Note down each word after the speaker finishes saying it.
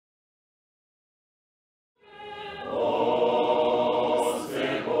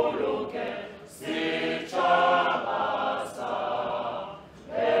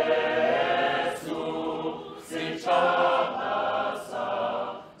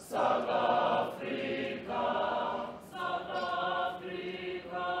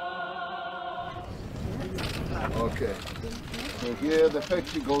Okay. So here the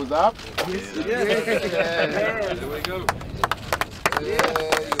factory goes up. Yes. Yeah. There we go. There you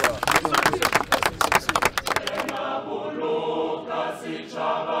are.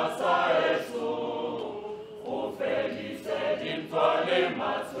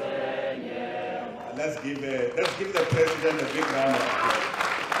 Let's give the president a big round of applause.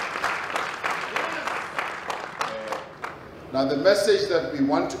 Now the message that we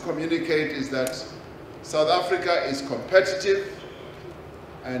want to communicate is that South Africa is competitive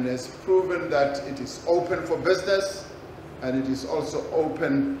and has proven that it is open for business and it is also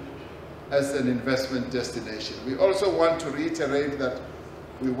open as an investment destination. We also want to reiterate that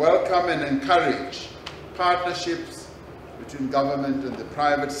we welcome and encourage partnerships between government and the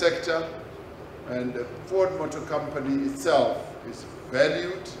private sector, and the Ford Motor Company itself is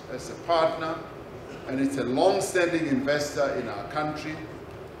valued as a partner, and it's a long-standing investor in our country,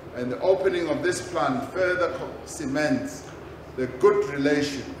 and the opening of this plant further cements the good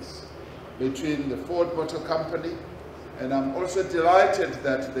relations between the Ford Motor Company, and I'm also delighted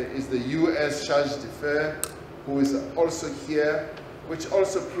that there is the U.S. Charge d'Affaires who is also here, which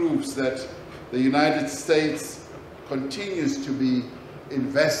also proves that the United States continues to be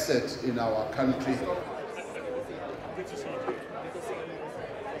invested in our country.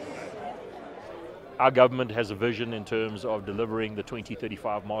 Our government has a vision in terms of delivering the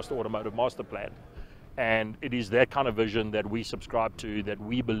 2035 Automotive Master Plan. And it is that kind of vision that we subscribe to, that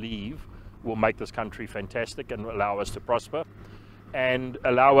we believe will make this country fantastic and allow us to prosper and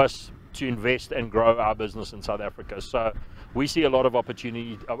allow us to invest and grow our business in South Africa. So we see a lot of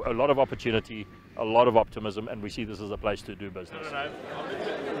opportunity, a lot of optimism, and we see this as a place to do business.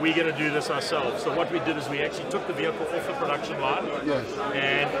 We're going to do this ourselves. So what we did is we actually took the vehicle off the production line, Yes.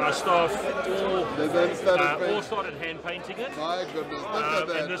 and our staff all started hand painting it. My goodness, look at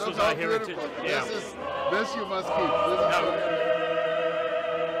that. And this Look was how our heritage. beautiful. Yeah. This you must keep. This is